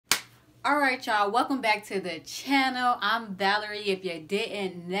Alright y'all, welcome back to the channel. I'm Valerie. If you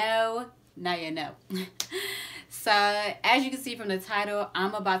didn't know, now you know. So as you can see from the title,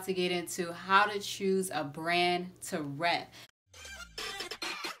 I'm about to get into how to choose a brand to rep.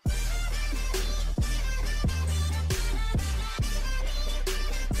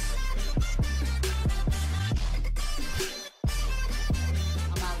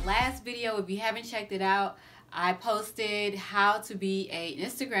 On my last video, if you haven't checked it out, I posted how to be an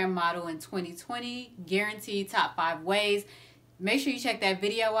Instagram model in 2020, guaranteed top 5 ways. Make sure you check that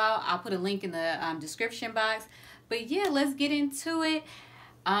video out. I'll put a link in the description box. But yeah, let's get into it.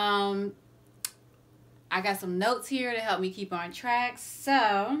 I got some notes here to help me keep on track.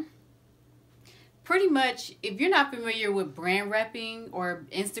 So pretty much, if you're not familiar with brand repping or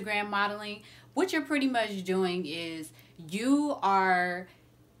Instagram modeling, what you're pretty much doing is you are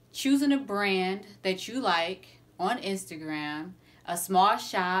choosing a brand that you like on Instagram, a small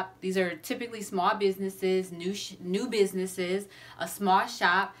shop. These are typically small businesses, new businesses, a small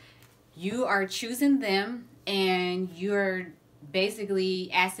shop. You are choosing them and you're basically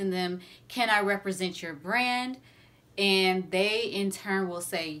asking them, can I represent your brand? And they in turn will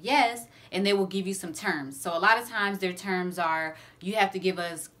say yes, and they will give you some terms. So a lot of times their terms are, you have to give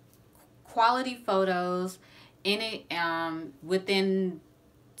us quality photos in it within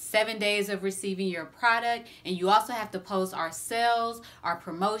 7 days of receiving your product, and you also have to post our sales, our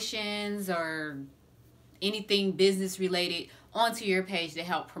promotions, or anything business related onto your page to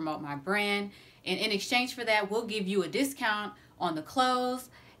help promote my brand. And in exchange for that, we'll give you a discount on the clothes,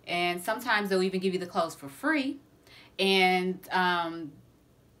 and sometimes they'll even give you the clothes for free. And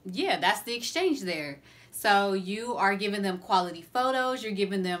yeah, that's the exchange there. So you are giving them quality photos, you're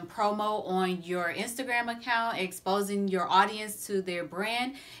giving them promo on your Instagram account, exposing your audience to their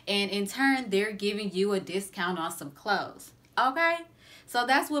brand, and in turn, they're giving you a discount on some clothes. Okay? So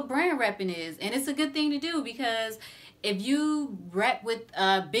that's what brand repping is. And it's a good thing to do, because if you rep with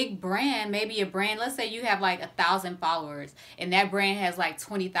a big brand, maybe a brand, let's say you have like 1,000 followers and that brand has like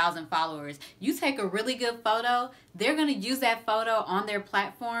 20,000 followers. You take a really good photo, they're going to use that photo on their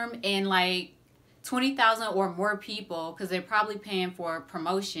platform, and like 20,000 or more people, because they're probably paying for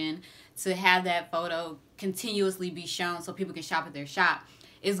promotion to have that photo continuously be shown so people can shop at their shop.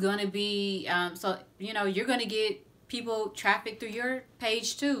 It's going to be, so, you know, you're going to get people traffic through your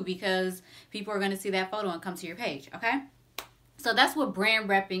page too, because people are going to see that photo and come to your page. Okay, so that's what brand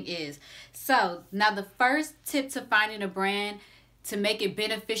repping is. So now the first tip to finding a brand to make it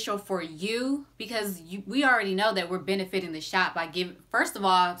beneficial for you, because we already know that we're benefiting the shop by giving, first of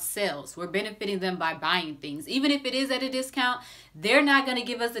all, sales. We're benefiting them by buying things. Even if it is at a discount, they're not going to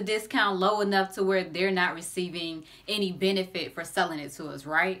give us a discount low enough to where they're not receiving any benefit for selling it to us,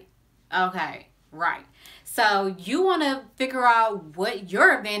 right? Okay, right. So you want to figure out what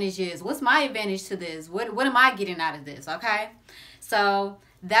your advantage is. What's my advantage to this? What am I getting out of this? Okay, so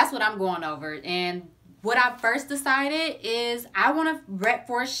that's what I'm going over. And what I first decided is I want to rep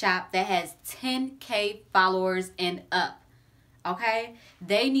for a shop that has 10K followers and up. Okay,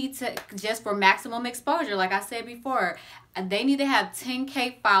 they need to, just for maximum exposure, like I said before, they need to have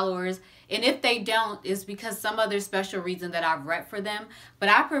 10K followers. And if they don't, it's because some other special reason that I've repped for them. But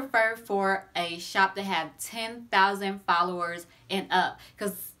I prefer for a shop to have 10,000 followers and up,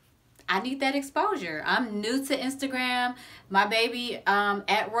 because I need that exposure. I'm new to Instagram. My baby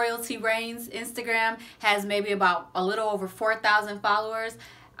at Royalty Reigns Instagram has maybe about a little over 4,000 followers.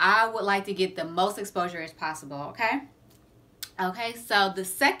 I would like to get the most exposure as possible, okay? Okay, so the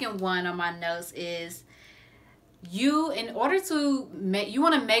second one on my notes is in order to you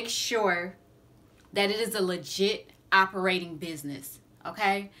want to make sure that it is a legit operating business,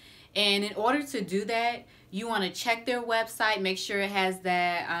 okay? And in order to do that, you want to check their website, make sure it has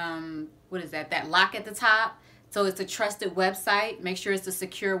that, what is that lock at the top. So it's a trusted website. Make sure it's a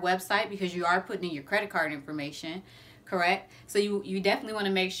secure website, because you are putting in your credit card information, correct? So you definitely want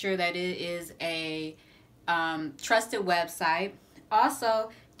to make sure that it is a trusted website.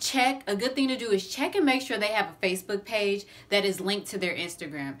 Also, a good thing to do is check and make sure they have a Facebook page that is linked to their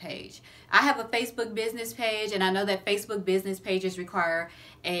Instagram page. I have a Facebook business page, and I know that Facebook business pages require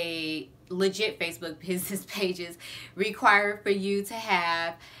legit Facebook business pages require for you to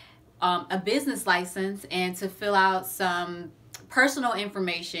have a business license and to fill out some personal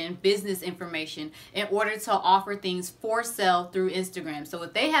information, business information, in order to offer things for sale through Instagram. So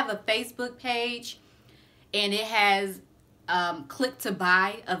if they have a Facebook page and it has click to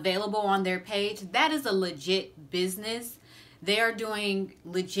buy available on their page, that is a legit business. They are doing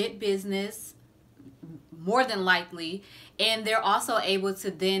legit business, more than likely. And they're also able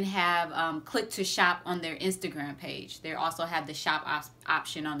to then have click to shop on their Instagram page. They also have the shop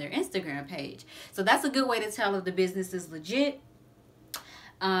option on their Instagram page. So that's a good way to tell if the business is legit.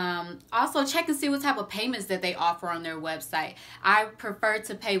 Also check and see what type of payments that they offer on their website. I prefer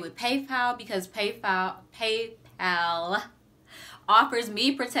to pay with PayPal because PayPal offers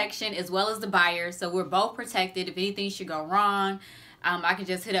me protection as well as the buyer, so we're both protected. If anything should go wrong, I can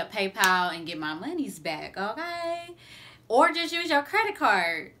just hit up PayPal and get my monies back, okay? Or just use your credit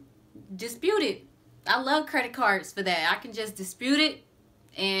card. Dispute it. I love credit cards for that. I can just dispute it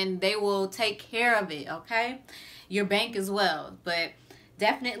and they will take care of it, okay? Your bank as well, but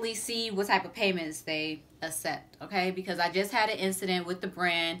definitely see what type of payments they accept, okay? Because I just had an incident with the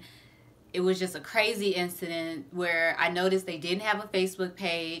brand. It was just a crazy incident where I noticed they didn't have a Facebook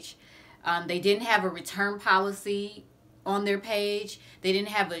page. They didn't have a return policy on their page. They didn't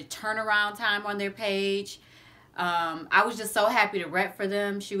have a turnaround time on their page. I was just so happy to rep for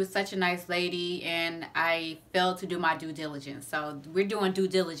them. She was such a nice lady, and I failed to do my due diligence. So we're doing due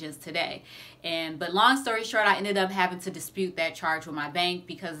diligence today. But long story short, I ended up having to dispute that charge with my bank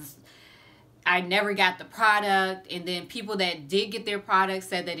because I never got the product, and then people that did get their product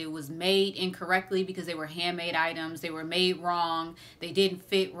said that it was made incorrectly because they were handmade items. They were made wrong. They didn't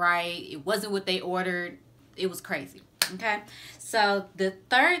fit right. It wasn't what they ordered. It was crazy, okay? So the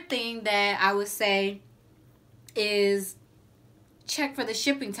third thing that I would say is check for the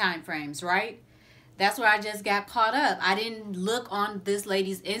shipping time frames, right? That's where I just got caught up. I didn't look on this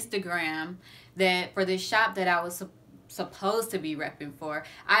lady's Instagram that for this shop that I was supposed to be repping for.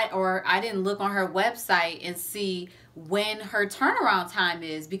 I didn't look on her website and see when her turnaround time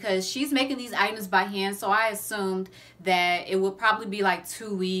is, because she's making these items by hand, so I assumed that it would probably be like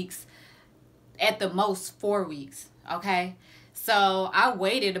 2 weeks, at the most 4 weeks, okay? So I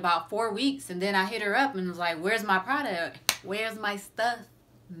waited about 4 weeks, and then I hit her up and was like, where's my product? Where's my stuff,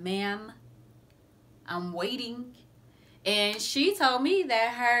 ma'am? I'm waiting. And she told me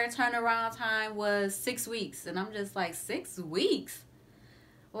that her turnaround time was 6 weeks. And I'm just like, 6 weeks?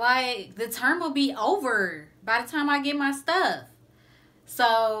 Like, the term will be over by the time I get my stuff.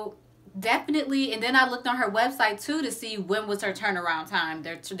 So definitely, and then I looked on her website too to see when was her turnaround time.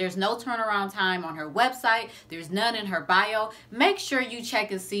 There's no turnaround time on her website. There's none in her bio. Make sure you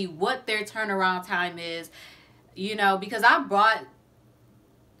check and see what their turnaround time is. You know, because I bought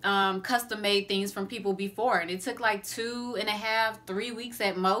custom made things from people before, and it took like 2.5, 3 weeks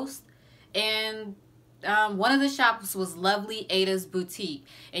at most. And one of the shops was Lovely Ada's Boutique,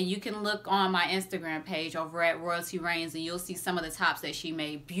 and you can look on my Instagram page over at Royalty Reigns, and you'll see some of the tops that she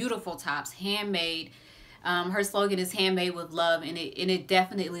made. Beautiful tops, handmade. Her slogan is handmade with love, and it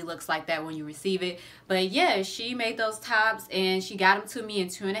definitely looks like that when you receive it. But yeah, she made those tops, and she got them to me in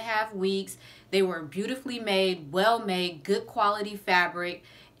 2.5 weeks. They were beautifully made, well made, good quality fabric,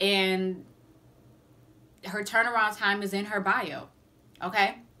 and her turnaround time is in her bio,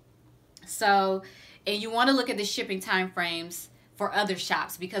 okay? So, and you want to look at the shipping time frames for other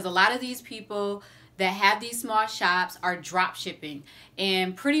shops, because a lot of these people that have these small shops are drop shipping.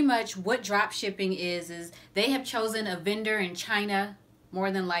 And pretty much what drop shipping is they have chosen a vendor in China, more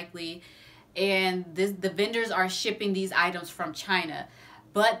than likely, and the vendors are shipping these items from China.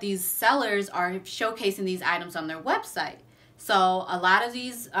 But these sellers are showcasing these items on their website. So a lot of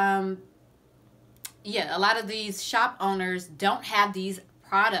these, a lot of these shop owners don't have these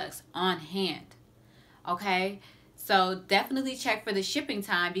products on hand. Okay, so definitely check for the shipping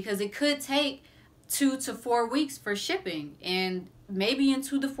time, because it could take 2 to 4 weeks for shipping, and maybe in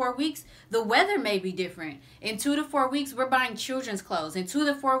 2 to 4 weeks the weather may be different. In 2 to 4 weeks we're buying children's clothes. In 2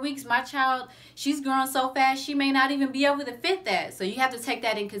 to 4 weeks my child, she's growing so fast she may not even be able to fit that. So you have to take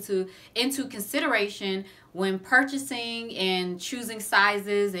that into consideration when purchasing and choosing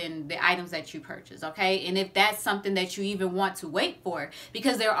sizes and the items that you purchase, okay? And if that's something that you even want to wait for,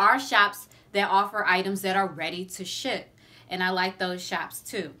 because there are shops that offer items that are ready to ship, and I like those shops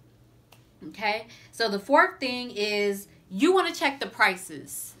too. Okay, so the fourth thing is you want to check the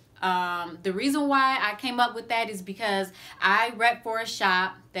prices. The reason why I came up with that is because I rep for a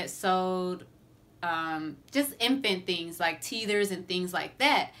shop that sold just infant things like teethers and things like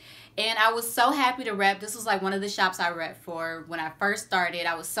that. And I was so happy to rep. This was like one of the shops I rep for when I first started.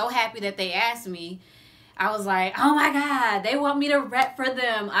 I was so happy that they asked me. I was like, oh my God, they want me to rep for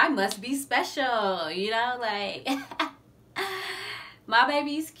them. I must be special, you know, like my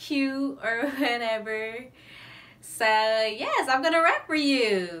baby's cute or whatever. So yes, I'm gonna rep for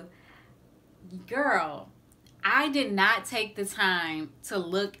you. Girl, I did not take the time to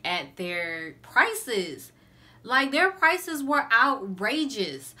look at their prices. Like, their prices were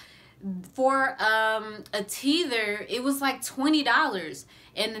outrageous. For a teether, it was like $20,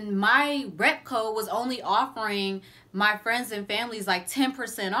 and my rep code was only offering my friends and families like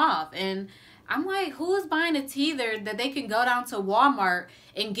 10% off. And I'm like, who is buying a teether that they can go down to Walmart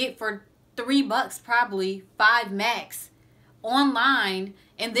and get for $3, probably 5 max, online,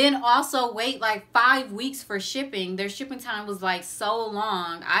 and then also wait like 5 weeks for shipping? Their shipping time was like so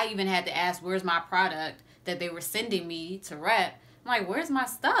long. I even had to ask, where's my product that they were sending me to rep? I'm like, where's my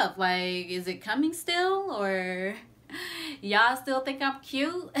stuff? Like, is it coming still? Or y'all still think I'm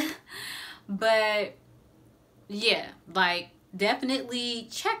cute? But yeah, like, definitely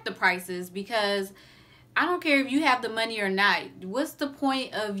check the prices, because I don't care if you have the money or not. What's the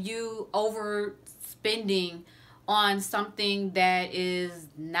point of you overspending on something that is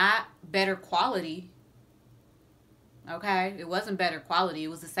not better quality? Okay, it wasn't better quality. It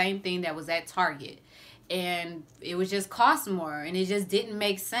was the same thing that was at Target, and it was just cost more, and it just didn't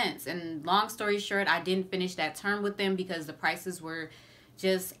make sense. And long story short, I didn't finish that term with them because the prices were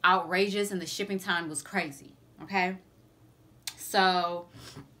just outrageous and the shipping time was crazy. Okay, so,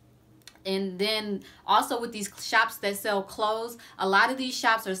 and then also with these shops that sell clothes, a lot of these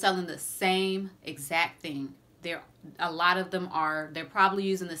shops are selling the same exact thing. A lot of them are. They're probably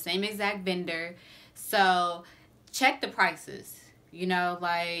using the same exact vendor. So check the prices, you know,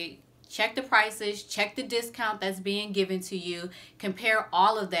 like, check the prices, check the discount that's being given to you, compare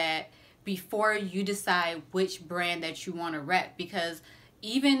all of that before you decide which brand that you want to rep. Because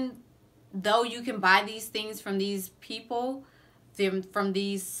even though you can buy these things from these people, from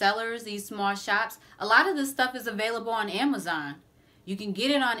these sellers, these small shops, a lot of this stuff is available on Amazon. You can get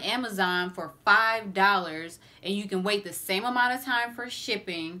it on Amazon for $5, and you can wait the same amount of time for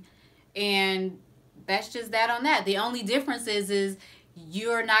shipping, and that's just that on that. The only difference is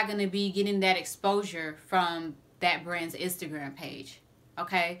you're not going to be getting that exposure from that brand's Instagram page.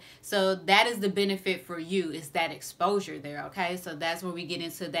 Okay, so that is the benefit for you, is that exposure there. Okay, so that's where we get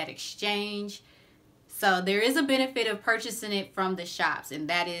into that exchange. So there is a benefit of purchasing it from the shops, and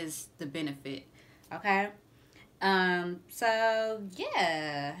that is the benefit. Okay, so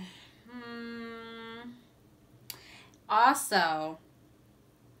yeah. Also,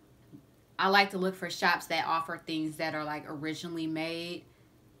 I like to look for shops that offer things that are like originally made.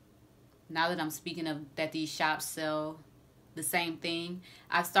 Now that I'm speaking of that these shops sell the same thing,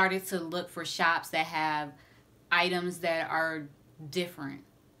 I've started to look for shops that have items that are different,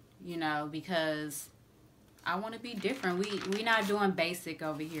 you know, because I want to be different. We not doing basic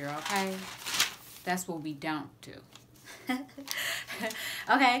over here, okay? That's what we don't do.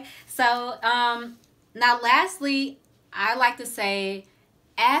 Okay, so now lastly, I like to say,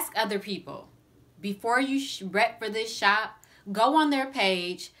 ask other people before you rep for this shop. Go on their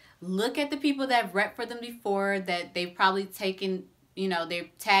page, look at the people that have repped for them before, that they've probably taken, you know, they've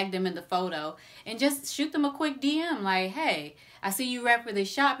tagged them in the photo, and just shoot them a quick DM like, hey, I see you rep for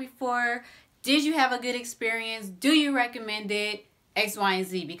this shop before. Did you have a good experience? Do you recommend it? X, Y, and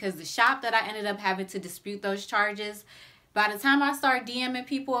Z. Because the shop that I ended up having to dispute those charges, by the time I started DMing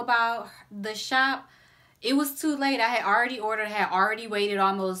people about the shop, it was too late. I had already ordered, had already waited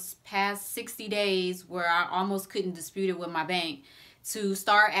almost past 60 days where I almost couldn't dispute it with my bank to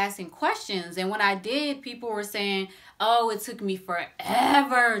start asking questions. And when I did, people were saying, oh, it took me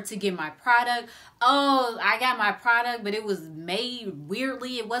forever to get my product. Oh, I got my product, but it was made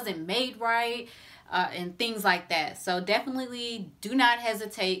weirdly. It wasn't made right. And things like that. So definitely do not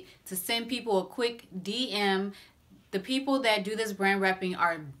hesitate to send people a quick DM. The people that do this brand repping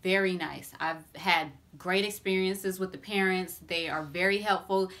are very nice. I've had great experiences with the parents. They are very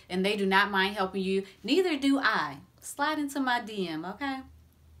helpful, and they do not mind helping you. Neither do I. Slide into my DM, okay?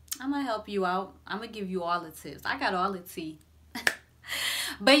 I'm going to help you out. I'm going to give you all the tips. I got all the tea.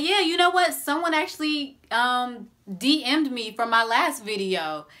 But yeah, you know what? Someone actually DM'd me from my last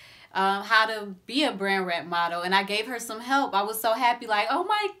video. How to be a brand rep model, and I gave her some help. I was so happy, like, oh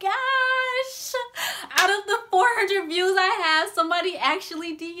my gosh, out of the 400 views I have, somebody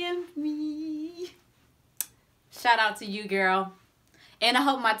actually DM'd me. Shout out to you, girl. And I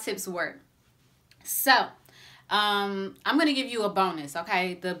hope my tips work. So I'm gonna give you a bonus.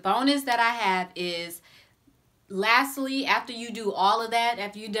 Okay, the bonus that I have is, lastly, after you do all of that,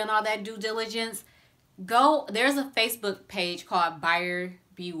 after you've done all that due diligence, there's a Facebook page called Buyer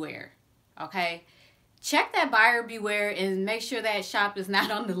Beware. Okay, check that Buyer Beware and make sure that shop is not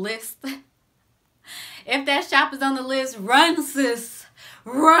on the list. If that shop is on the list, run, sis,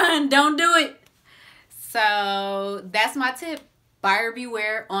 run. Don't do it. So that's my tip. Buyer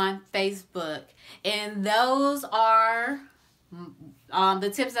Beware on Facebook. And those are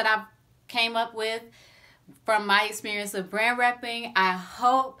the tips that I've came up with from my experience of brand repping. I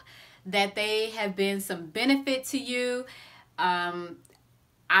hope that they have been some benefit to you.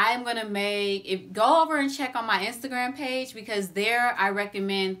 I'm going to go over and check on my Instagram page, because there I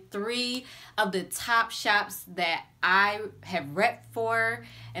recommend 3 of the top shops that I have repped for,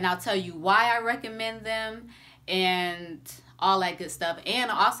 and I'll tell you why I recommend them and all that good stuff,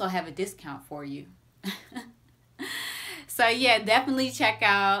 and I also have a discount for you. So yeah, definitely check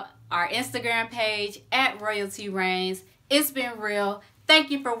out our Instagram page at Royalty Reigns. It's been real.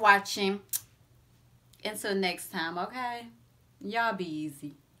 Thank you for watching. Until next time, okay? Y'all be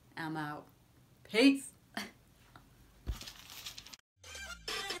easy. I'm out. Peace.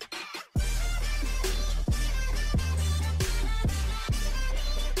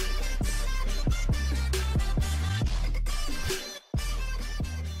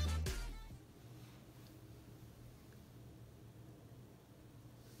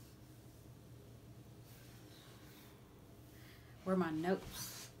 Where are my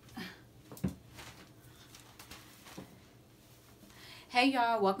notes? Hey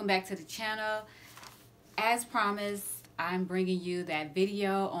y'all, welcome back to the channel. As promised, I'm bringing you that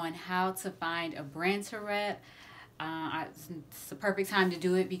video on how to find a brand to rep. It's the perfect time to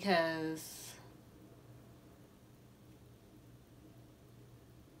do it because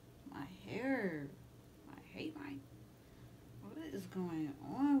my hair, what is going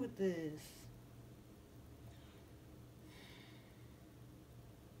on with this?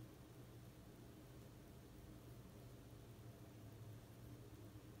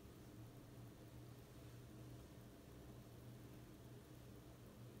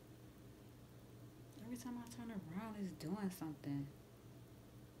 Every time I turn around, it's doing something.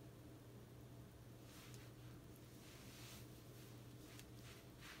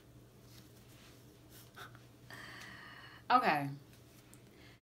 Okay.